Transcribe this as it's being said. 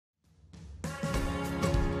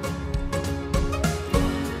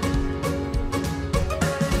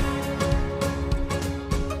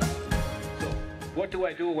what do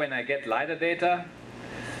I do when I get LiDAR data?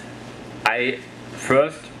 I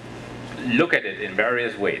first look at it in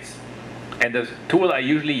various ways. And the tool I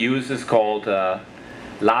usually use is called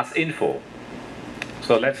LASinfo.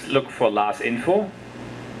 So let's look for LASinfo.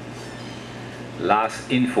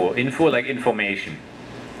 LASinfo, info like information.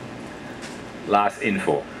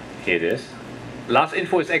 LASinfo, here it is.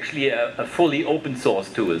 LASinfo is actually a fully open source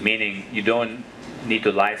tool, meaning you don't need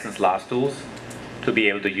to license LAS tools to be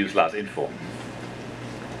able to use LASinfo.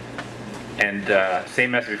 And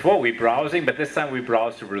same as before, we're browsing, but this time we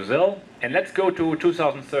browse to Brazil. And let's go to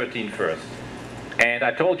 2013 first. And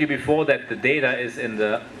I told you before that the data is in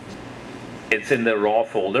the raw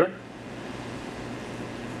folder.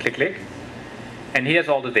 Click, click. And here's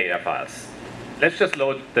all the data files. Let's just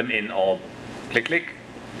load them in all. Click, click,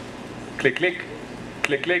 click, click,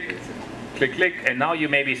 click, click, click, click. And now you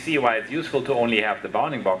maybe see why it's useful to only have the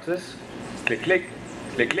bounding boxes. Click, click,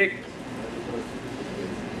 click, click.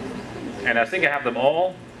 And I think I have them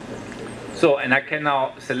all. So, and I can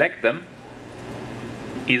now select them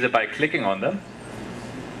either by clicking on them.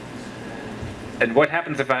 And what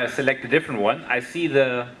happens if I select a different one? I see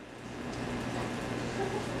the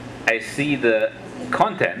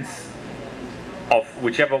contents of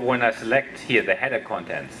whichever one I select here, the header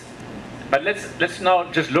contents. But let's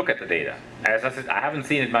now just look at the data. As I said, I haven't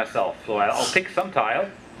seen it myself, so I'll pick some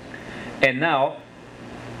tile. And now,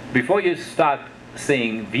 before you start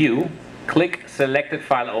saying view, click selected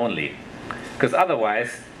file only, because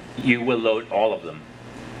otherwise you will load all of them.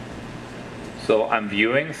 So I'm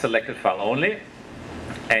viewing selected file only,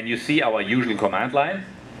 and you see our usual command line,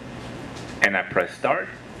 and I press start.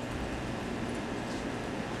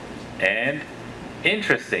 And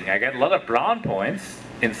interesting, I get a lot of brown points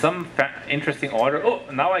in some interesting order. Oh,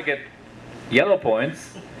 now I get yellow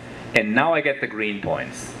points, and now I get the green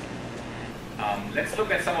points. Let's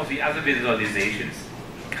look at some of the other visualizations.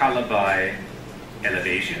 Color by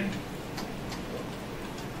elevation.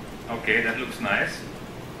 Okay, that looks nice.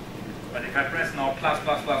 But if I press now plus,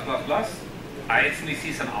 plus, plus, plus, plus, I instantly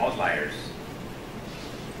see some outliers.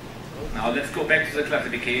 Now let's go back to the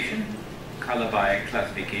classification. Color by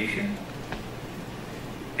classification.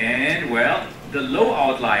 And well, the low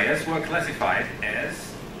outliers were classified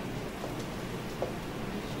as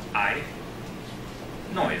I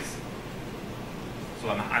noise. So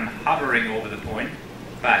I'm hovering over the point,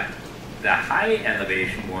 but the high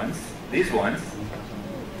elevation ones, these ones,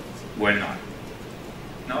 were not.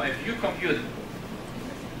 Now if you compute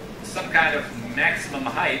some kind of maximum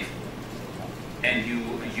height and you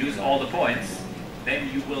use all the points,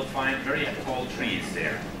 then you will find very tall trees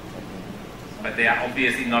there. But they are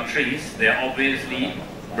obviously not trees, they are obviously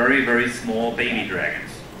very, very small baby dragons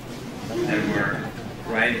that were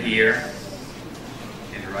right here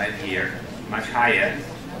and right here, much higher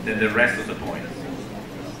than the rest of the points.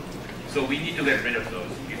 So we need to get rid of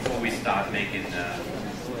those before we start making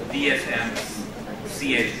DSMs,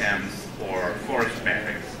 CHMs, or forest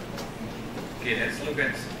metrics. Okay, let's look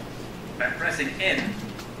at, by pressing N,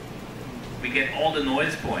 we get all the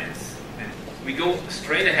noise points. And we go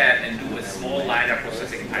straight ahead and do a small LiDAR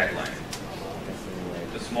processing pipeline.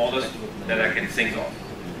 The smallest that I can think of.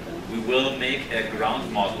 We will make a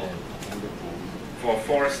ground model for a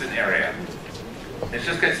forested area. Let's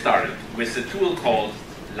just get started with the tool called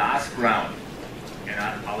LASground. And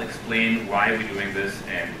I'll explain why we're doing this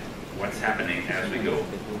and what's happening as we go.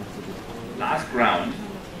 LASground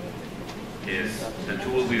is the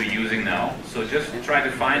tool we are using now. So just try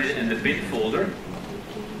to find it in the bin folder.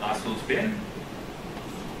 LAS tools bin.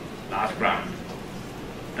 LASground.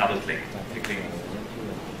 Double click.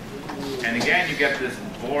 And again you get this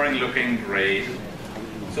boring looking gray.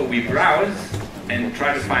 So we browse and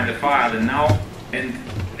try to find the file, and now and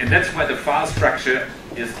that's why the file structure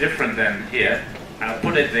is different than here. I'll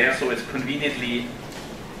put it there so it's conveniently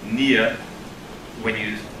near when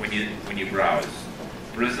you browse.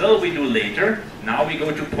 Brazil we do later. Now we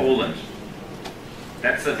go to Poland.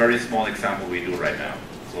 That's a very small example we do right now.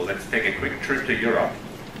 So let's take a quick trip to Europe.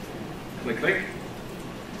 Click, click.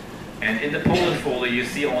 And in the Poland folder you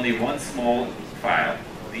see only one small file,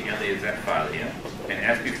 the LAZ file here. And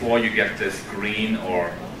as before you get this green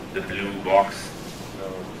or the blue box.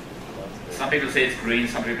 Some people say it's green,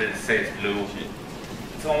 some people say it's blue.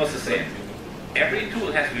 It's almost the same. Every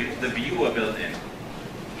tool has the viewer built in.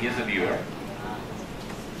 Here's the viewer.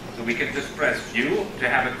 So we can just press view to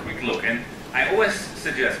have a quick look. And I always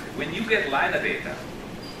suggest, when you get LiDAR data,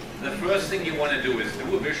 the first thing you want to do is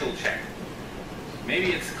do a visual check.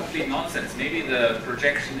 Maybe it's complete nonsense. Maybe the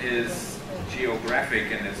projection is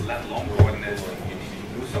geographic and it's a lot longer than this. You need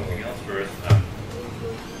to do something else first.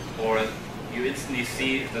 Or you instantly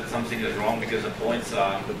see that something is wrong because the points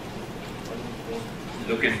are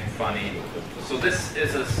looking funny. So this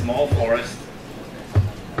is a small forest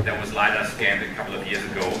that was LiDAR scanned a couple of years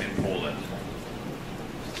ago in Poland.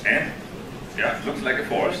 And yeah, it looks like a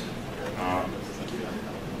forest.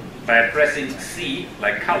 By pressing C,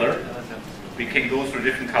 like color, we can go through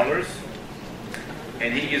different colors.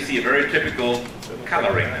 And here you see a very typical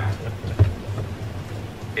coloring now.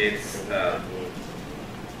 It's,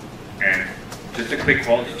 and just a quick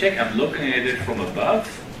quality check, I'm looking at it from above.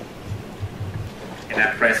 And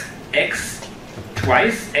I press X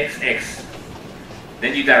twice, XX.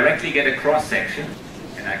 Then you directly get a cross section.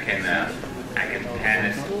 And I can pan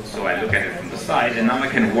it so I look at it from the side. And now I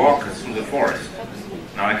can walk through the forest.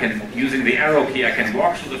 Now I can, using the arrow key, I can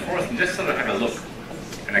walk through the forest and just sort of have a look.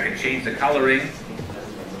 And I can change the coloring.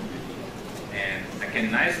 And I can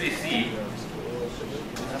nicely see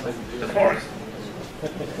the forest.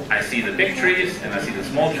 I see the big trees and I see the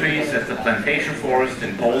small trees. That's the plantation forest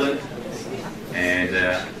in Poland. And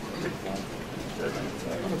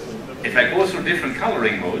if I go through different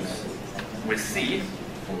coloring modes with C,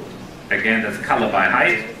 again that's color by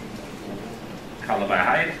height, color by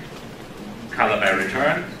height, color by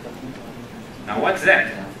return. Now what's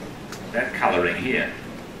that? That coloring here.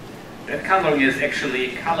 That coloring is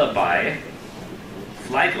actually color by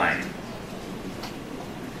flight line.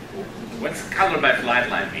 What's color by flight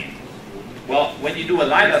line mean? Well, when you do a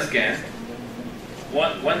LiDAR scan,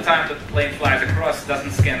 one time the plane flies across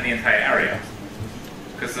doesn't scan the entire area,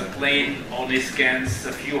 because the plane only scans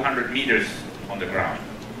a few hundred meters on the ground.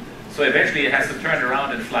 So eventually it has to turn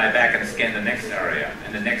around and fly back and scan the next area,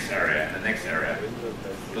 and the next area, and the next area.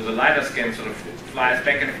 So the LiDAR scan sort of flies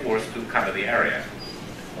back and forth to cover the area.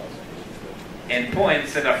 And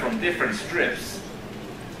points that are from different strips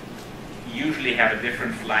usually have a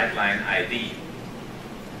different flight line ID.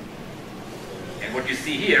 And what you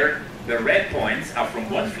see here, the red points are from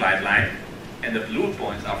one flight line, and the blue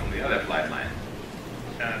points are from the other flight line.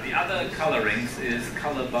 The other colorings is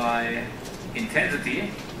color by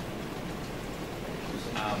intensity.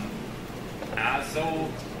 So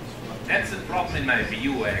that's a problem in my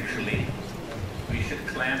view actually. We should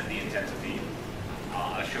clamp the intensity.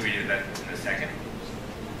 I'll show you that in a second.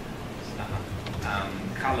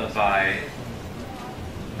 Color by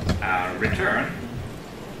return.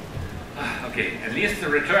 Okay, at least the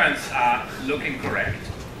returns are looking correct.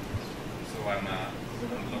 So I'm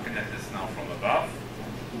looking at this now from above.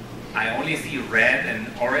 I only see red and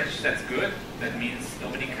orange, that's good. That means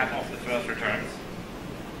nobody cut off the first returns.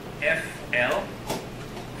 FL,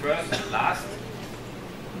 first and last.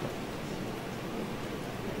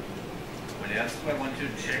 What else do I want to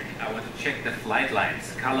check? I want to check the flight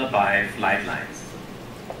lines, color by flight lines.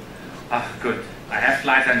 Good, I have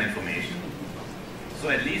flight line information. So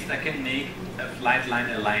at least I can make a flight line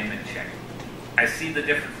alignment check. I see the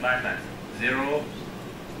different flight lines. 0,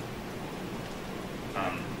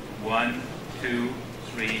 1, 2,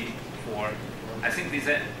 3, 4. I think these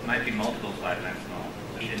might be multiple flight lines now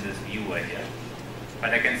in this view right here.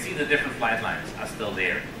 But I can see the different flight lines are still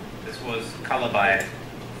there. This was color by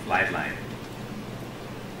flight line.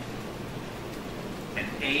 And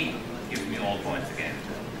A gives me all points again.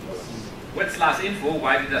 What's LASinfo?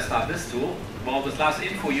 Why did I start this tool? Well, with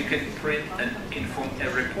LASinfo you can print a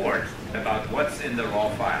report about what's in the raw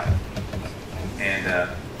file. And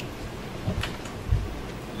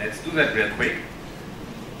let's do that real quick.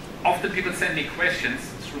 Often people send me questions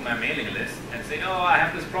through my mailing list and say, oh, I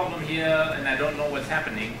have this problem here and I don't know what's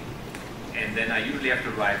happening. And then I usually have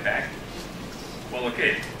to write back. Well,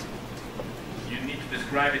 okay, you need to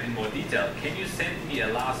describe it in more detail. Can you send me a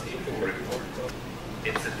LASinfo report?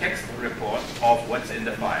 It's a text report of what's in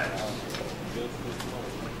the file.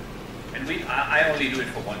 And I only do it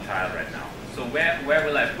for one tile right now. So where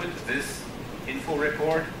will I put this info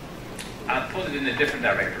report? I'll put it in a different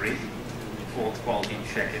directory, for quality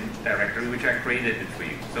check-in directory, which I created it for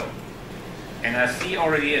you. So, and I see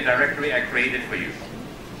already a directory I created for you.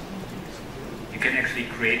 You can actually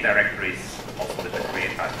create directories also with the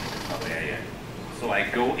create button. It's not there yet. So I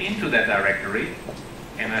go into that directory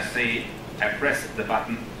and I press the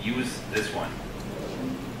button, use this one.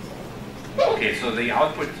 Okay, so the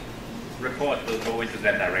output report will go into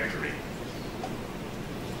that directory.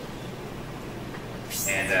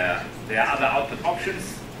 And there are other output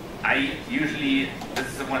options. This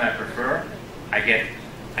is the one I prefer.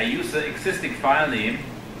 I use the existing file name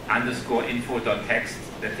 _info.txt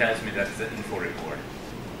that tells me that's the info report.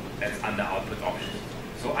 That's under output options.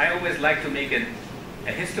 So I always like to make a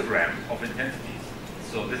histogram of intensities.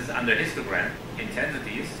 So this is under histogram,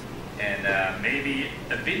 intensities, and maybe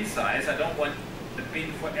a bin size. I don't want the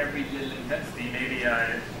bin for every little intensity. Maybe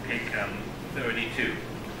I pick 32.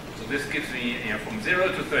 So this gives me, from 0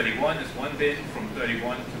 to 31 is one bin, from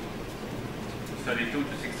 31 to 32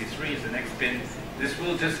 to 63 is the next bin. This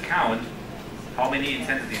will just count how many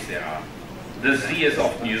intensities there are. The Z is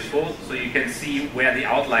often useful, so you can see where the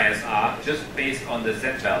outliers are just based on the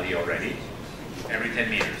Z value already, every 10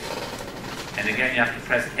 meters. And again, you have to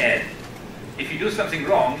press add. If you do something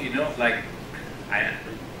wrong, like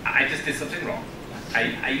I just did something wrong.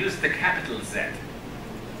 I used the capital Z.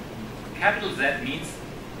 Capital Z means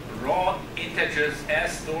raw integers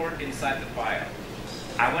as stored inside the file.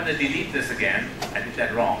 I want to delete this again. I did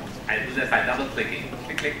that wrong. I do that by double clicking.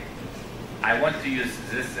 Click, click. I want to use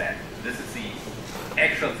this Z. This is the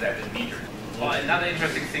actual Z in meters. Well, another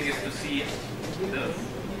interesting thing is to see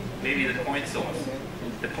maybe the point source.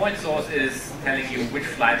 The point source is telling you which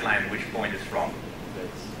flight line which point is from.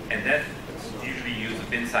 And that usually you use a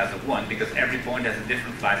bin size of 1 because every point has a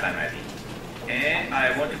different flight line ID. And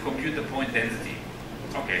I want to compute the point density.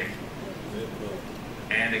 Okay.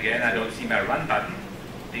 And again, I don't see my run button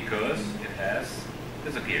because it has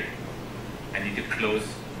disappeared. I need to close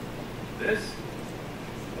this,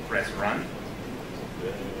 press run,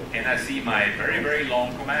 and I see my very, very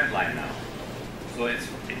long command line now. So it's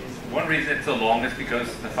one reason it's so long is because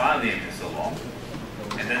the file name is so long.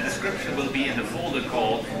 And the description will be in the folder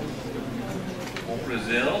called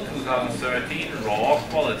Brazil 2013 raw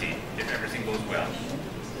quality, if everything goes well.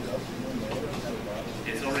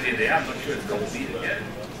 It's already there, I'm not sure it's completed yet.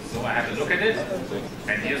 So I have to look at it,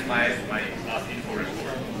 and here's my LASinfo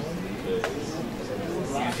report.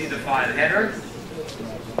 You see the file header,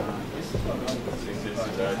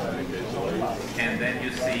 and then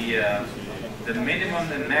you see the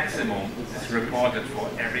minimum and maximum is reported for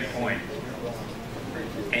every point.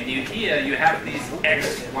 And here you have these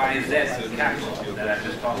X, Y, Z capital that I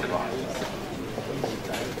just talked about.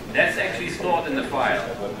 That's actually stored in the file.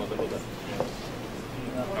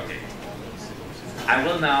 Okay. I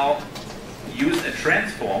will now use a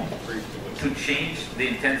transform to change the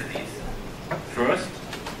intensities. First,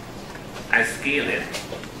 I scale it.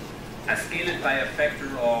 I scale it by a factor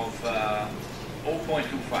of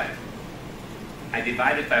 0.25. I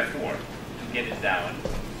divide it by 4 to get it down.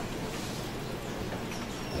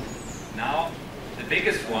 Now, the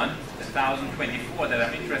biggest one, 1024 that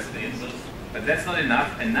I'm interested in, but that's not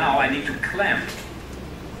enough, and now I need to clamp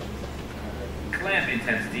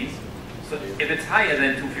intensity. So if it's higher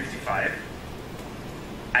than 255,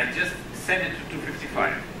 I just send it to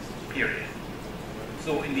 255, period.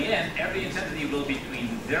 So in the end, every intensity will be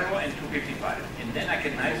between 0 and 255, and then I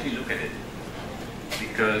can nicely look at it,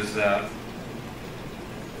 because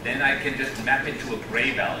then I can just map it to a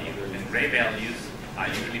gray value, and gray values are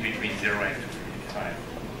usually between 0 and 255.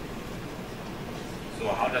 So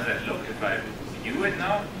how does that look if I view it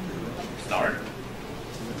now? Start.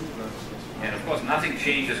 And of course nothing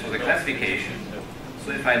changes for the classification.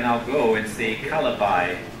 So if I now go and say color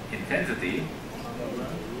by intensity,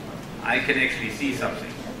 I can actually see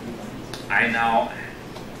something. I now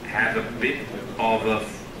have a bit of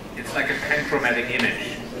it's like a panchromatic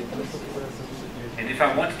image. And if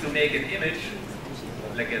I wanted to make an image,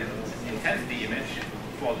 like an intensity image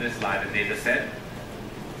for this LiDAR data set,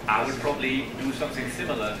 I would probably do something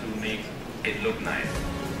similar to make it look nice.